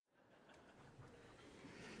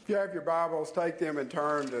If you have your Bibles, take them and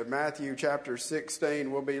turn to Matthew chapter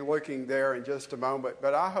 16. We'll be looking there in just a moment.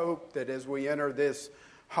 But I hope that as we enter this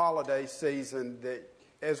holiday season, that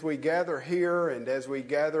as we gather here and as we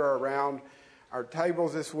gather around our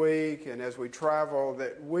tables this week and as we travel,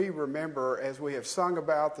 that we remember, as we have sung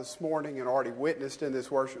about this morning and already witnessed in this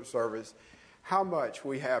worship service, how much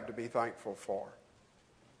we have to be thankful for.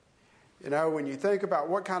 You know, when you think about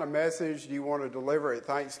what kind of message do you want to deliver at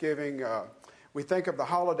Thanksgiving, we think of the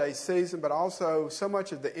holiday season, but also so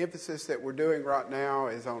much of the emphasis that we're doing right now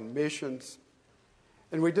is on missions.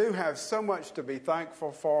 And we do have so much to be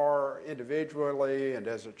thankful for individually and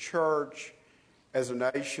as a church, as a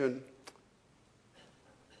nation.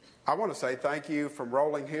 I want to say thank you from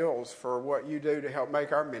Rolling Hills for what you do to help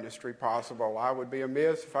make our ministry possible. I would be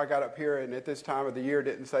amiss if I got up here and at this time of the year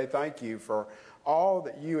didn't say thank you for all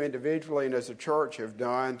that you individually and as a church have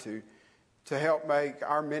done to help make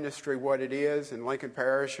our ministry what it is in Lincoln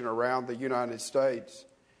Parish and around the United States.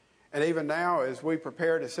 And even now, as we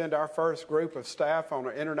prepare to send our first group of staff on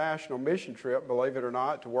an international mission trip, believe it or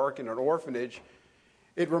not, to work in an orphanage,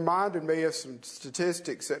 it reminded me of some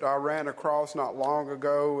statistics that I ran across not long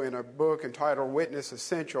ago in a book entitled Witness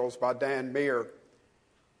Essentials by Dan Meir,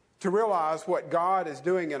 to realize what God is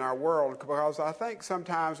doing in our world, because I think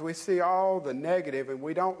sometimes we see all the negative and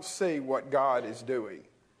we don't see what God is doing.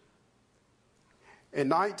 In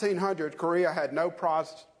 1900, Korea had no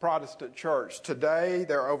Protestant church. Today,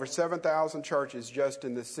 there are over 7,000 churches just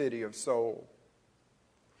in the city of Seoul.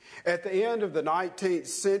 At the end of the 19th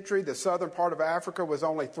century, the southern part of Africa was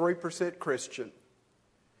only 3% Christian.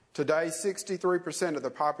 Today, 63% of the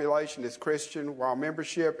population is Christian, while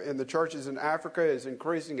membership in the churches in Africa is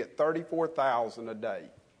increasing at 34,000 a day.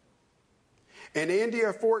 In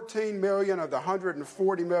India, 14 million of the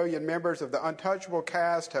 140 million members of the untouchable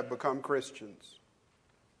caste have become Christians.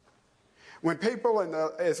 When people in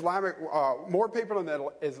the more people in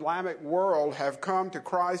the Islamic world have come to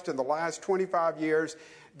Christ in the last 25 years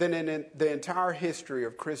than in the entire history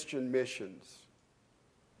of Christian missions.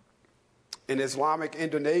 In Islamic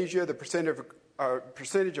Indonesia, the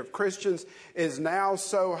percentage of Christians is now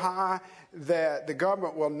so high that the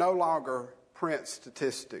government will no longer print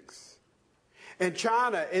statistics. In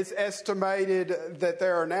China, it's estimated that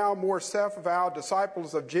there are now more self-avowed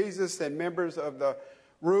disciples of Jesus than members of the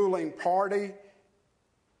ruling party.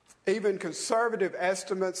 Even conservative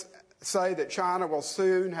estimates say that China will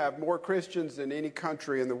soon have more Christians than any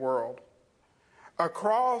country in the world.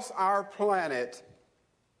 Across our planet,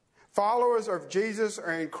 followers of Jesus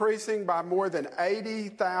are increasing by more than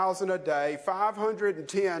 80,000 a day,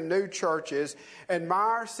 510 new churches, and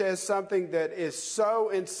Meyer says something that is so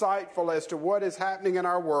insightful as to what is happening in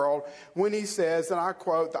our world when he says, and I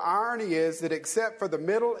quote, "The irony is that except for the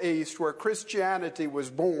Middle East where Christianity was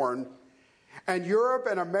born, and Europe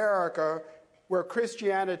and America where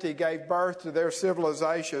Christianity gave birth to their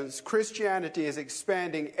civilizations, Christianity is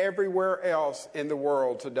expanding everywhere else in the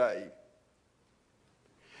world today."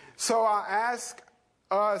 So I ask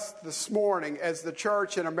us this morning as the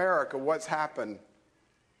church in America, what's happened?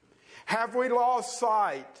 Have we lost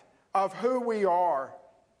sight of who we are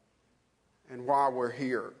and why we're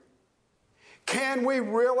here? Can we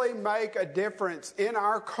really make a difference in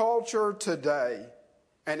our culture today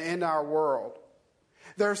and in our world?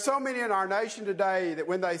 There are so many in our nation today that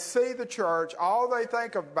when they see the church, all they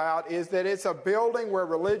think about is that it's a building where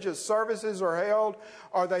religious services are held,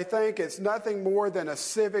 or they think it's nothing more than a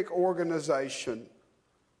civic organization.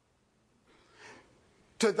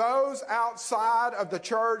 To those outside of the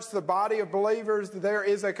church, the body of believers, there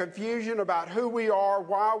is a confusion about who we are,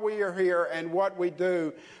 why we are here, and what we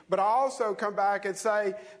do. But I also come back and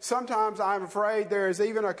say, sometimes I'm afraid there is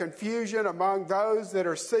even a confusion among those that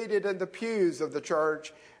are seated in the pews of the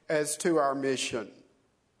church as to our mission.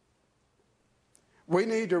 We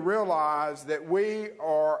need to realize that we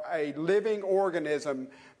are a living organism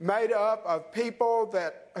made up of people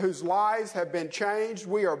whose lives have been changed.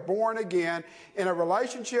 We are born again in a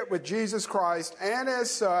relationship with Jesus Christ, and as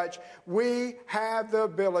such, we have the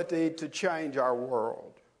ability to change our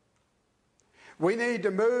world. We need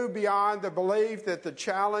to move beyond the belief that the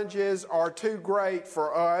challenges are too great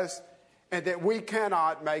for us and that we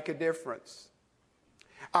cannot make a difference.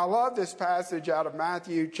 I love this passage out of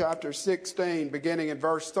Matthew chapter 16, beginning in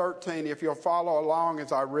verse 13, if you'll follow along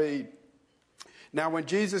as I read. Now, when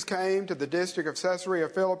Jesus came to the district of Caesarea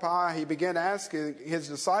Philippi, he began asking his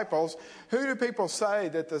disciples, "Who do people say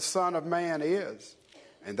that the Son of Man is?"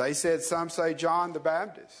 And they said, "Some say John the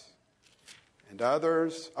Baptist, and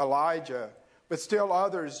others Elijah, but still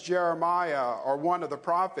others Jeremiah or one of the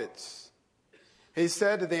prophets." He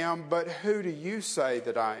said to them, "But who do you say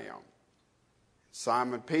that I am?"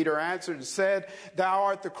 Simon Peter answered and said, Thou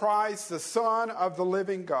art the Christ, the Son of the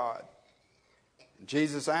living God. And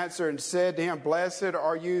Jesus answered and said to him, Blessed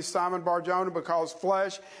are you, Simon Bar-Jonah, because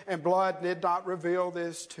flesh and blood did not reveal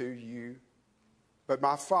this to you, but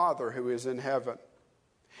my Father who is in heaven.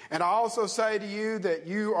 And I also say to you that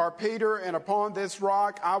you are Peter, and upon this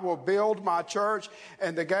rock I will build my church,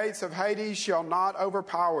 and the gates of Hades shall not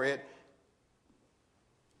overpower it.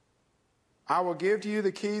 I will give to you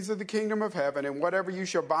the keys of the kingdom of heaven, and whatever you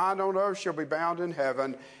shall bind on earth shall be bound in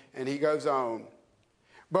heaven. And he goes on.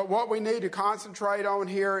 But what we need to concentrate on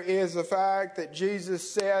here is the fact that Jesus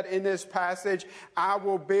said in this passage, I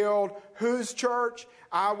will build whose church?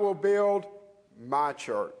 I will build my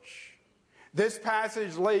church. This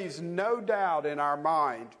passage leaves no doubt in our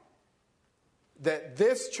mind that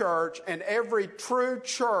this church and every true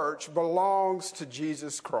church belongs to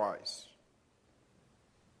Jesus Christ.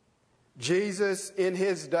 Jesus, in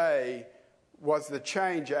his day, was the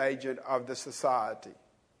change agent of the society.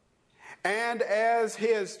 And as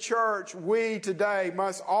his church, we today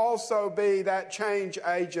must also be that change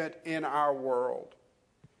agent in our world.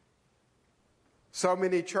 So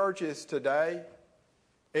many churches today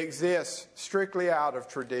exist strictly out of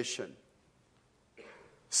tradition.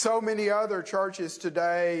 So many other churches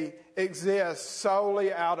today exist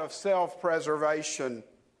solely out of self-preservation.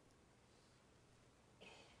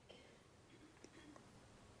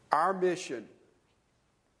 Our mission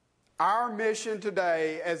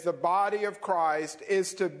today as the body of Christ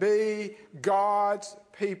is to be God's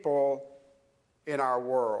people in our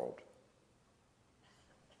world.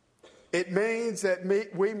 It means that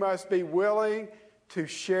we must be willing to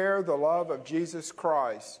share the love of Jesus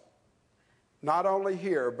Christ, not only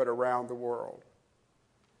here, but around the world.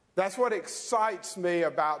 That's what excites me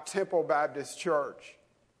about Temple Baptist Church,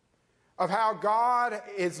 of how God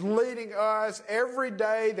is leading us every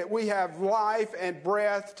day that we have life and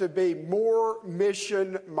breath to be more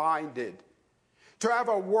mission-minded, to have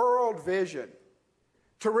a world vision,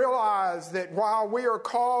 to realize that while we are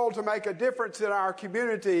called to make a difference in our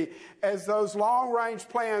community, as those long-range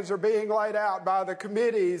plans are being laid out by the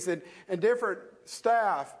committees and different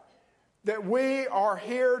staff, that we are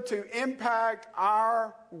here to impact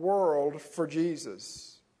our world for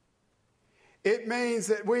Jesus. It means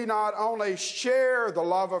that we not only share the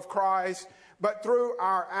love of Christ, but through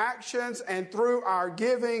our actions and through our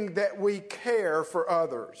giving that we care for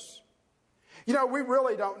others. You know, we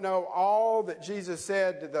really don't know all that Jesus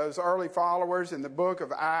said to those early followers in the book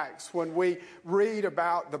of Acts when we read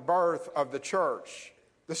about the birth of the church,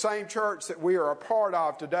 the same church that we are a part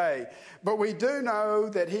of today. But we do know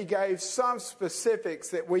that he gave some specifics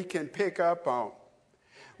that we can pick up on.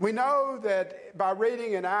 We know that by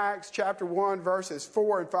reading in Acts chapter 1, verses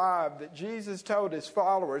 4 and 5, that Jesus told his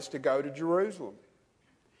followers to go to Jerusalem.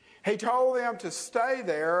 He told them to stay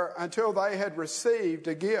there until they had received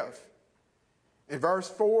a gift. In verse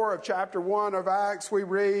 4 of chapter 1 of Acts, we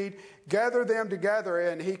read, Gather them together,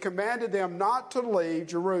 and he commanded them not to leave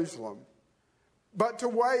Jerusalem, but to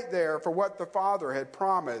wait there for what the Father had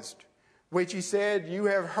promised, which he said, You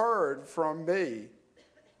have heard from me.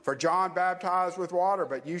 For John baptized with water,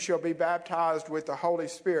 but you shall be baptized with the Holy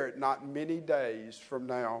Spirit not many days from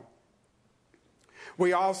now.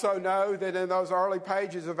 We also know that in those early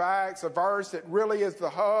pages of Acts, a verse that really is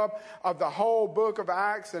the hub of the whole book of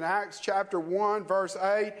Acts, in Acts chapter 1, verse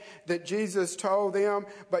 8, that Jesus told them,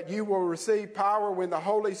 But you will receive power when the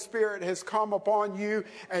Holy Spirit has come upon you,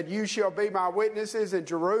 and you shall be my witnesses in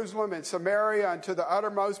Jerusalem and Samaria and to the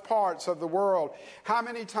uttermost parts of the world. How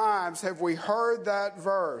many times have we heard that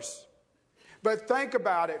verse? But think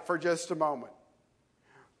about it for just a moment.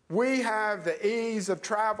 We have the ease of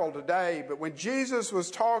travel today, but when Jesus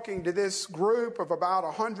was talking to this group of about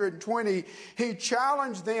 120, he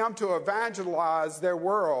challenged them to evangelize their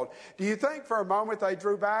world. Do you think for a moment they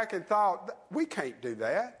drew back and thought, we can't do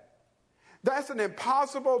that? That's an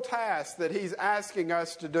impossible task that he's asking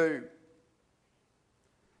us to do.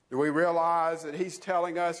 Do we realize that he's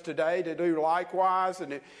telling us today to do likewise?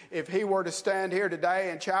 And if he were to stand here today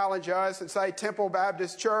and challenge us and say, Temple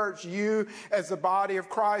Baptist Church, you as the body of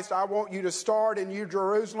Christ, I want you to start in New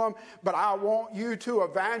Jerusalem, but I want you to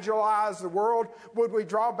evangelize the world, would we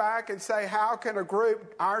draw back and say, how can a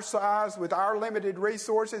group our size with our limited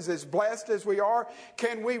resources, as blessed as we are,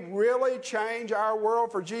 can we really change our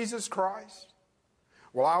world for Jesus Christ?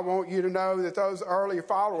 Well, I want you to know that those early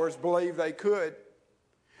followers believed they could.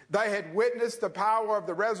 They had witnessed the power of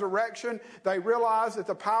the resurrection. They realized that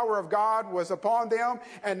the power of God was upon them,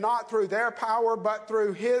 and not through their power, but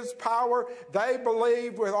through his power. They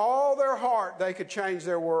believed with all their heart they could change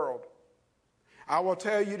their world. I will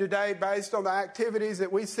tell you today, based on the activities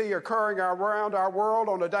that we see occurring around our world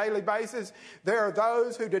on a daily basis, there are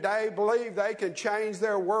those who today believe they can change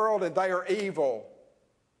their world and they are evil.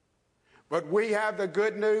 But we have the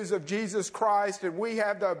good news of Jesus Christ, and we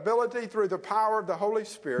have the ability through the power of the Holy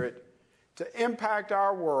Spirit to impact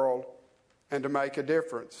our world and to make a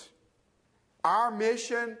difference. Our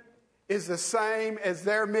mission is the same as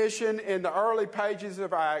their mission in the early pages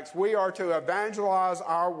of Acts. We are to evangelize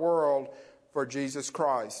our world for Jesus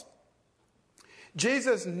Christ.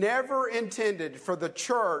 Jesus never intended for the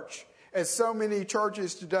church, as so many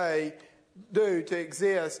churches today do, to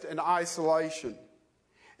exist in isolation.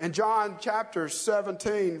 In John chapter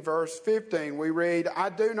 17, verse 15, we read, I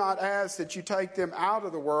do not ask that you take them out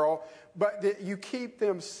of the world, but that you keep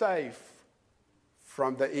them safe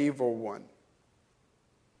from the evil one.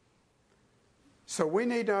 So we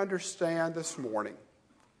need to understand this morning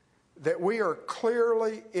that we are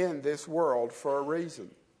clearly in this world for a reason.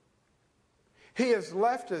 He has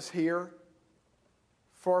left us here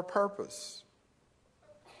for a purpose.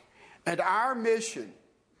 And our mission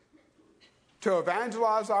to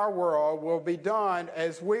evangelize our world will be done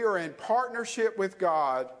as we are in partnership with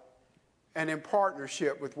God and in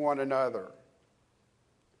partnership with one another.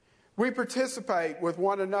 We participate with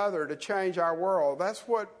one another to change our world. That's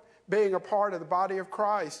what being a part of the body of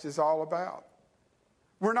Christ is all about.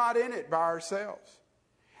 We're not in it by ourselves.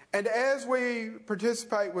 And as we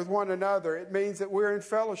participate with one another, it means that we're in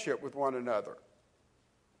fellowship with one another.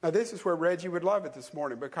 Now, this is where Reggie would love it this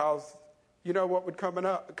morning, because you know what would come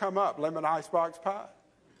up? Lemon icebox pie.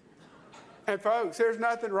 And folks, there's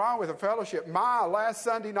nothing wrong with a fellowship. Last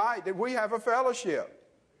Sunday night, did we have a fellowship?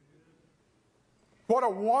 What a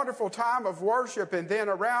wonderful time of worship, and then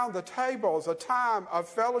around the tables, a time of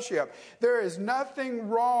fellowship. There is nothing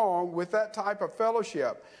wrong with that type of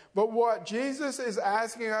fellowship. But what Jesus is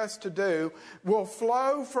asking us to do will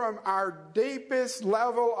flow from our deepest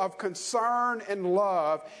level of concern and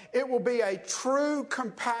love. It will be a true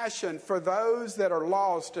compassion for those that are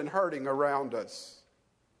lost and hurting around us.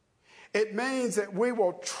 It means that we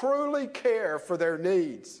will truly care for their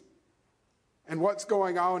needs and what's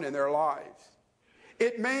going on in their lives.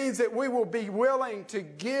 It means that we will be willing to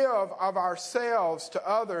give of ourselves to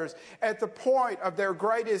others at the point of their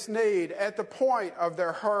greatest need, at the point of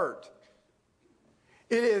their hurt.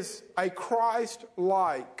 It is a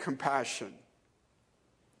Christ-like compassion.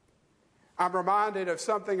 I'm reminded of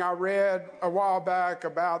something I read a while back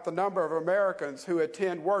about the number of Americans who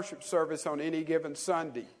attend worship service on any given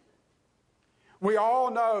Sunday. We all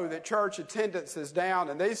know that church attendance is down,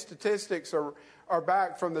 and these statistics are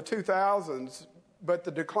back from the 2000s, but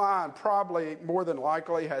the decline probably more than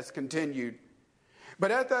likely has continued.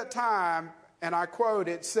 But at that time, and I quote,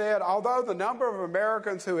 it said, although the number of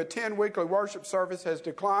Americans who attend weekly worship service has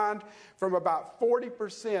declined from about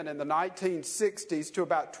 40% in the 1960s to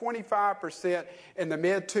about 25% in the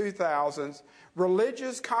mid-2000s,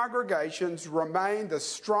 religious congregations remain the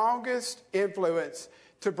strongest influence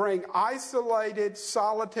to bring isolated,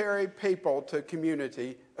 solitary people to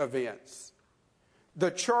community events.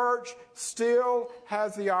 The church still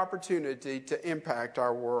has the opportunity to impact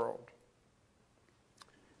our world.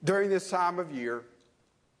 During this time of year,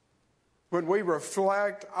 when we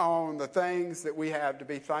reflect on the things that we have to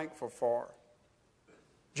be thankful for,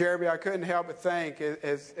 Jeremy, I couldn't help but think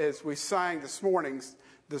as we sang this morning,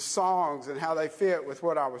 the songs and how they fit with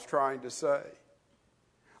what I was trying to say.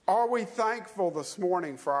 Are we thankful this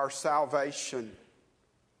morning for our salvation?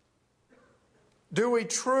 Do we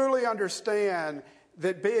truly understand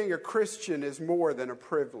that being a Christian is more than a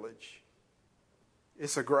privilege?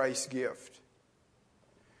 It's a grace gift.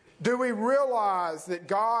 Do we realize that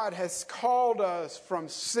God has called us from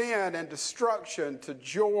sin and destruction to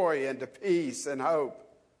joy and to peace and hope?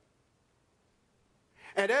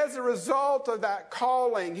 And as a result of that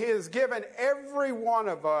calling, He has given every one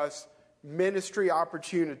of us ministry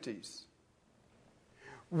opportunities.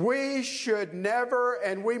 We should never,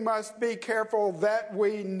 and we must be careful that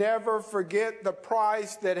we never forget the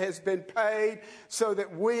price that has been paid so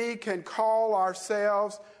that we can call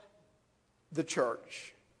ourselves the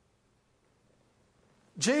church.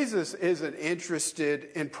 Jesus isn't interested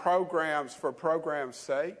in programs for programs'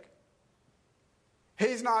 sake.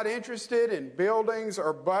 He's not interested in buildings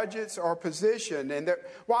or budgets or position. And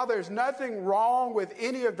while there's nothing wrong with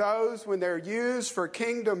any of those when they're used for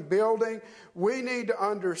kingdom building, we need to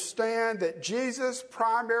understand that Jesus'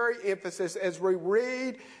 primary emphasis as we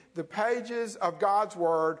read the pages of God's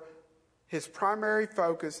Word, His primary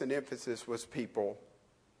focus and emphasis was people.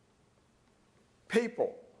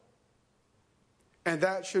 People. And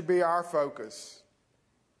that should be our focus.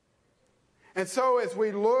 And so as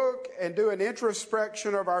we look and do an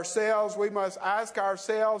introspection of ourselves, we must ask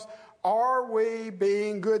ourselves, are we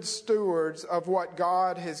being good stewards of what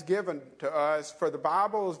God has given to us? For the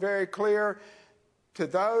Bible is very clear, to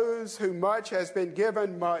those who much has been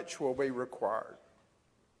given, much will be required.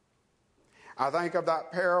 I think of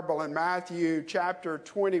that parable in Matthew chapter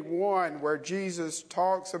 21 where Jesus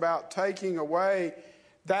talks about taking away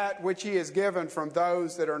that which he has given from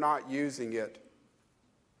those that are not using it.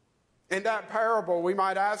 In that parable, we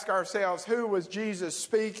might ask ourselves, who was Jesus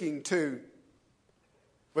speaking to?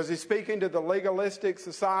 Was he speaking to the legalistic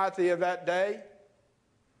society of that day?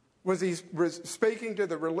 Was he speaking to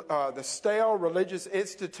the stale religious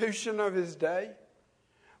institution of his day?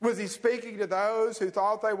 Was he speaking to those who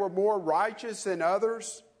thought they were more righteous than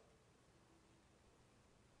others?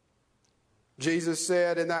 Jesus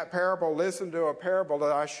said in that parable, listen to a parable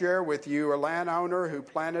that I share with you, a landowner who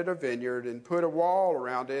planted a vineyard and put a wall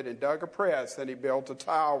around it and dug a press and he built a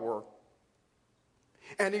tower.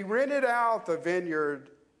 And he rented out the vineyard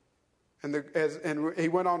and he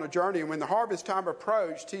went on a journey. And when the harvest time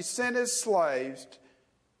approached, he sent his slaves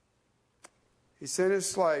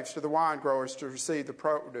to the wine growers to receive the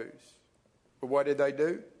produce. But what did they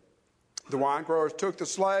do? The wine growers took the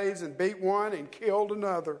slaves and beat one and killed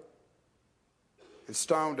another and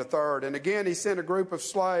stoned a third. And again, he sent a group of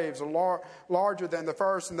slaves larger than the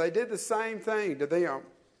first, and they did the same thing to them.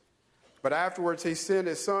 But afterwards he sent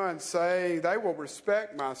his son, saying, they will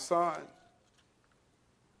respect my son.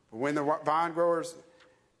 But when the vine growers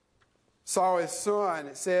saw his son,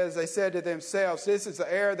 it says, they said to themselves, this is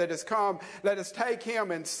the heir that has come. Let us take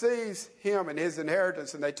him and seize him and his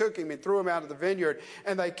inheritance. And they took him and threw him out of the vineyard,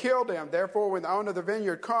 and they killed him. Therefore, when the owner of the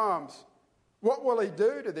vineyard comes, what will he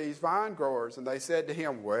do to these vine growers? And they said to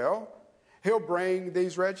him, well, he'll bring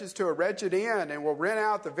these wretches to a wretched end and will rent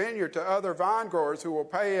out the vineyard to other vine growers who will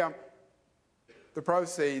pay him the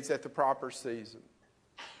proceeds at the proper season.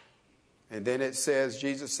 And then it says,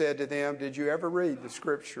 Jesus said to them, did you ever read the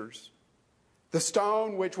scriptures? The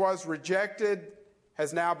stone which was rejected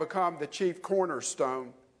has now become the chief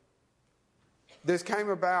cornerstone. This came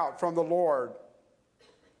about from the Lord,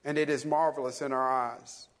 and it is marvelous in our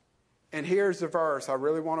eyes. And here's the verse I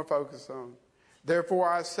really want to focus on. Therefore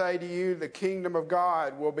I say to you, the kingdom of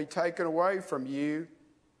God will be taken away from you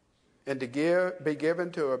and be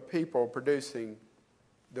given to a people producing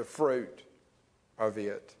the fruit of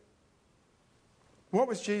it. What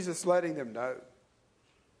was Jesus letting them know?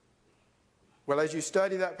 Well, as you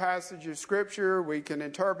study that passage of Scripture, we can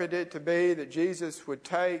interpret it to be that Jesus would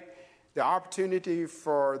take the opportunity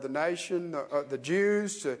for the nation, the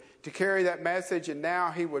Jews, to carry that message, and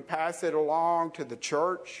now he would pass it along to the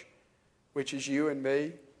church, which is you and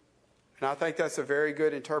me. And I think that's a very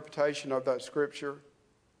good interpretation of that Scripture.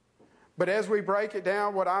 But as we break it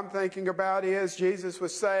down, what I'm thinking about is Jesus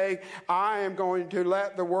was saying, I am going to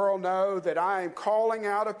let the world know that I am calling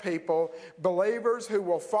out a people, believers who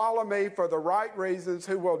will follow me for the right reasons,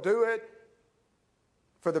 who will do it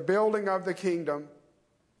for the building of the kingdom.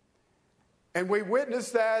 And we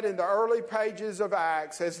witness that in the early pages of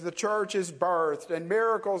Acts as the church is birthed and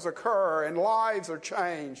miracles occur and lives are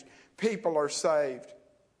changed, people are saved.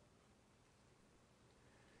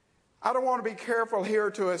 I don't want to be careful here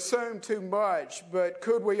to assume too much, but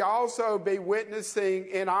could we also be witnessing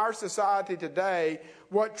in our society today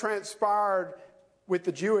what transpired with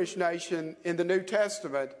the Jewish nation in the New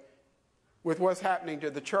Testament with what's happening to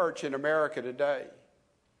the church in America today?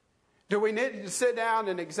 Do we need to sit down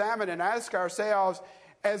and examine and ask ourselves,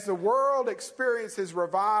 as the world experiences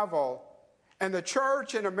revival and the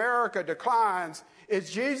church in America declines, is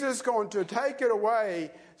Jesus going to take it away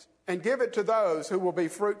and give it to those who will be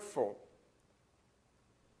fruitful?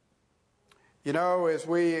 You know, as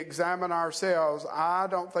we examine ourselves, I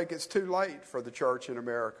don't think it's too late for the church in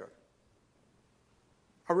America.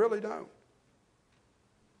 I really don't.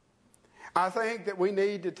 I think that we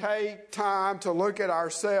need to take time to look at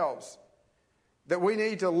ourselves, that we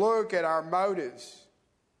need to look at our motives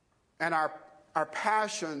and our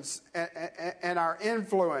passions and our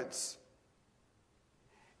influence.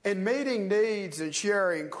 In meeting needs and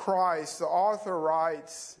sharing Christ, the author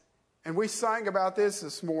writes, and we sang about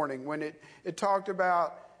this morning when it talked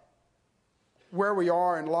about where we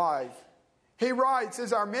are in life. He writes,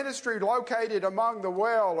 is our ministry located among the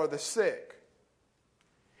well or the sick?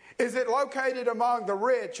 Is it located among the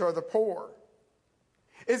rich or the poor?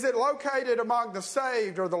 Is it located among the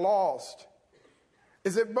saved or the lost?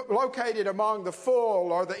 Is it located among the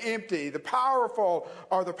full or the empty, the powerful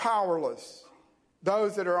or the powerless?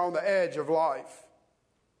 Those that are on the edge of life.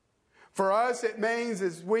 For us, it means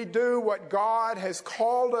as we do what God has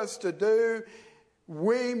called us to do,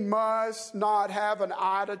 we must not have an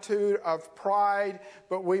attitude of pride,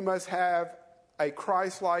 but we must have a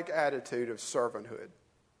Christ-like attitude of servanthood.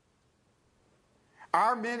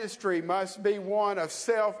 Our ministry must be one of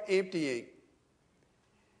self-emptying.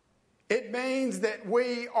 It means that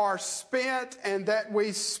we are spent and that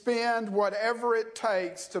we spend whatever it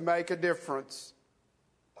takes to make a difference.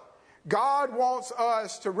 God wants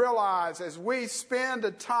us to realize as we spend a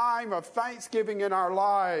time of thanksgiving in our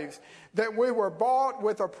lives that we were bought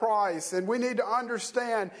with a price, and we need to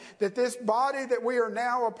understand that this body that we are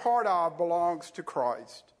now a part of belongs to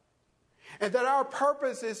Christ. And that our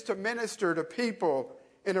purpose is to minister to people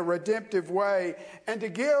in a redemptive way and to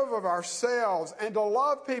give of ourselves and to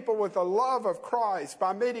love people with the love of Christ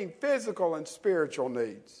by meeting physical and spiritual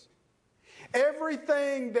needs.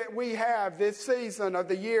 Everything that we have this season of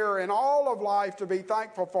the year and all of life to be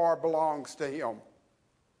thankful for belongs to Him.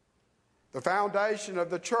 The foundation of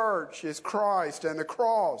the church is Christ and the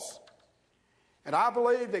cross. And I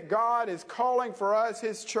believe that God is calling for us,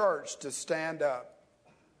 His church, to stand up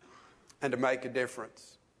and to make a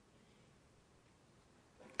difference.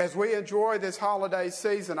 As we enjoy this holiday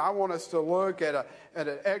season, I want us to look at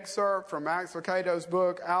an excerpt from Max Lucado's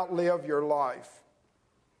book, Outlive Your Life.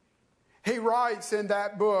 He writes in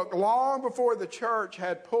that book, long before the church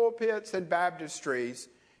had pulpits and baptistries,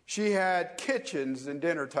 she had kitchens and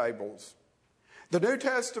dinner tables. The New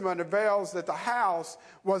Testament unveils that the house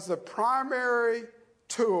was the primary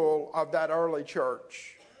tool of that early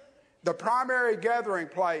church. The primary gathering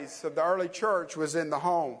place of the early church was in the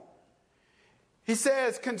home. He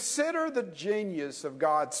says, consider the genius of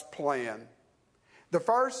God's plan. The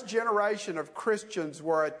first generation of Christians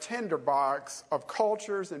were a tinderbox of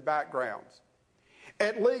cultures and backgrounds.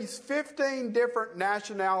 At least 15 different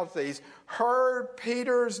nationalities heard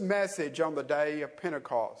Peter's message on the day of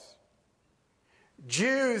Pentecost.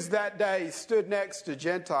 Jews that day stood next to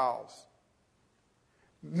Gentiles.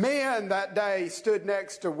 Men that day stood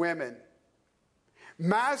next to women.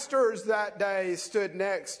 Masters that day stood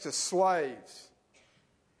next to slaves.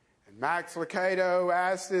 Max Lucado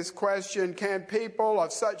asked this question, can people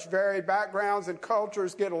of such varied backgrounds and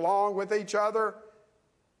cultures get along with each other?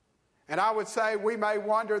 And I would say we may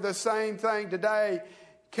wonder the same thing today.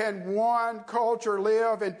 Can one culture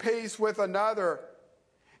live in peace with another?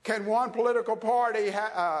 Can one political party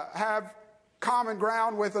have common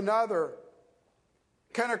ground with another?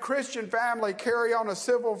 Can a Christian family carry on a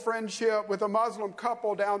civil friendship with a Muslim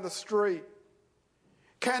couple down the street?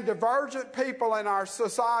 Can divergent people in our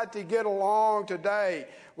society get along today?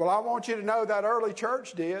 Well, I want you to know that early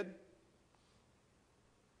church did.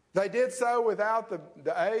 They did so without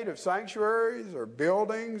the aid of sanctuaries or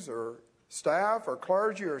buildings or staff or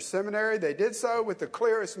clergy or seminary. They did so with the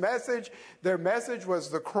clearest message. Their message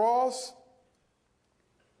was the cross,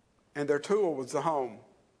 and their tool was the home.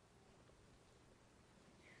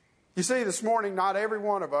 You see, this morning, not every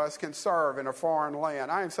one of us can serve in a foreign land.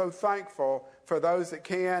 I am so thankful for those that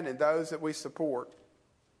can and those that we support.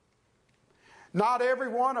 Not every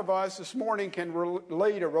one of us this morning can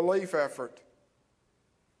lead a relief effort.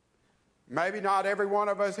 Maybe not every one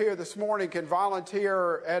of us here this morning can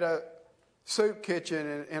volunteer at a soup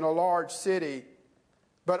kitchen in a large city.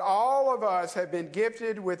 But all of us have been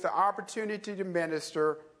gifted with the opportunity to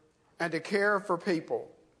minister and to care for people.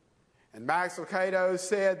 And Max Lucado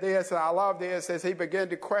said this, and I love this, as he began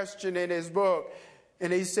to question in his book.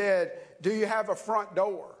 And he said, do you have a front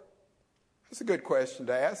door? That's a good question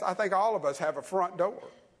to ask. I think all of us have a front door.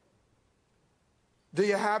 Do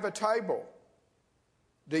you have a table?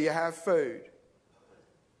 Do you have food?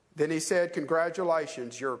 Then he said,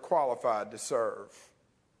 congratulations, you're qualified to serve.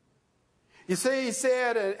 You see, he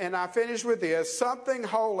said, and I finished with this, something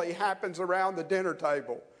holy happens around the dinner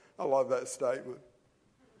table. I love that statement.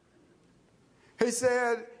 He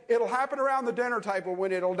said, it'll happen around the dinner table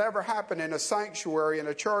when it'll never happen in a sanctuary, in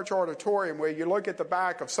a church auditorium where you look at the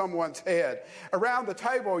back of someone's head. Around the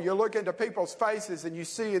table, you look into people's faces and you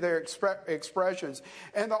see their expressions.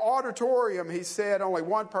 In the auditorium, he said, only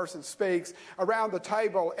one person speaks. Around the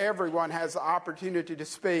table, everyone has the opportunity to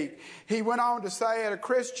speak. He went on to say, at a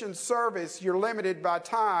Christian service, you're limited by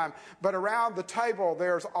time, but around the table,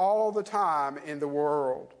 there's all the time in the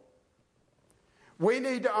world. We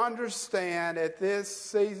need to understand at this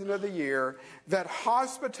season of the year that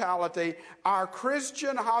hospitality, our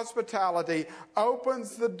Christian hospitality,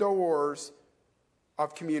 opens the doors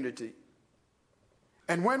of community.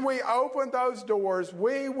 And when we open those doors,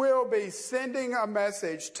 we will be sending a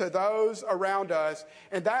message to those around us.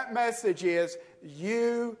 And that message is,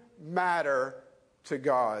 you matter to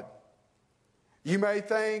God. You may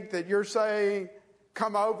think that you're saying,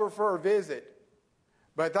 come over for a visit.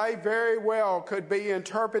 But they very well could be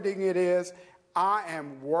interpreting it as, I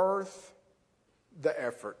am worth the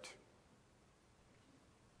effort.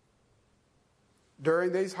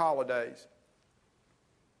 During these holidays,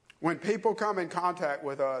 when people come in contact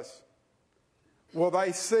with us, will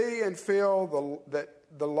they see and feel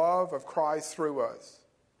the love of Christ through us?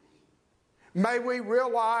 May we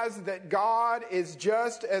realize that God is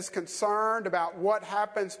just as concerned about what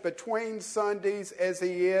happens between Sundays as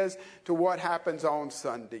He is to what happens on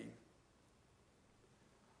Sunday.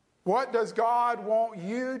 What does God want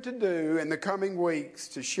you to do in the coming weeks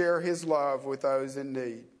to share His love with those in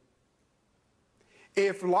need?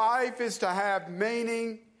 If life is to have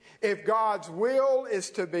meaning, if God's will is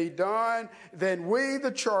to be done, then we,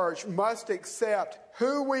 the church, must accept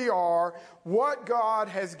who we are, what God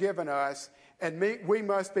has given us, and we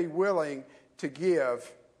must be willing to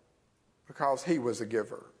give because He was a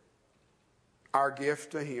giver. Our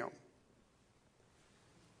gift to Him.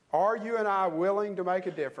 Are you and I willing to make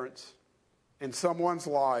a difference in someone's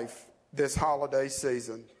life this holiday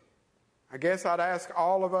season? I guess I'd ask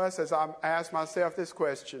all of us, as I ask myself this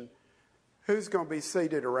question, who's going to be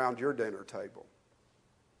seated around your dinner table?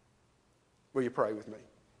 Will you pray with me?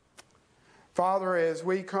 Father, as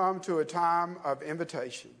we come to a time of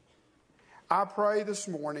invitation, I pray this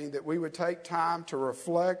morning that we would take time to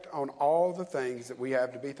reflect on all the things that we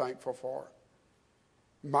have to be thankful for.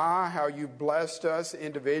 My, how you've blessed us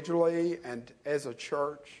individually and as a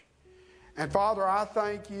church. And Father, I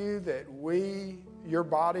thank you that we, your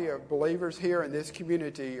body of believers here in this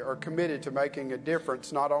community, are committed to making a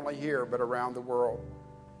difference not only here but around the world.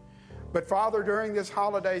 But Father, during this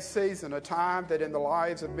holiday season, a time that in the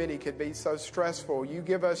lives of many could be so stressful, you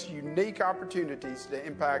give us unique opportunities to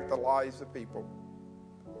impact the lives of people.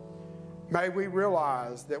 May we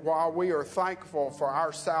realize that while we are thankful for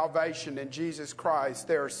our salvation in Jesus Christ,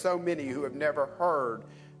 there are so many who have never heard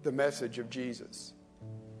the message of Jesus.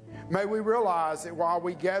 May we realize that while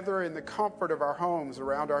we gather in the comfort of our homes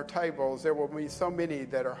around our tables, there will be so many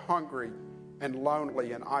that are hungry and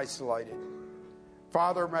lonely and isolated.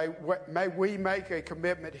 Father, may we make a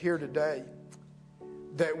commitment here today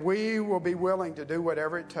that we will be willing to do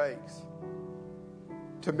whatever it takes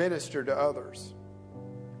to minister to others,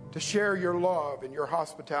 to share your love and your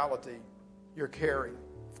hospitality, your caring.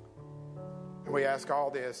 And we ask all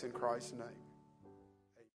this in Christ's name.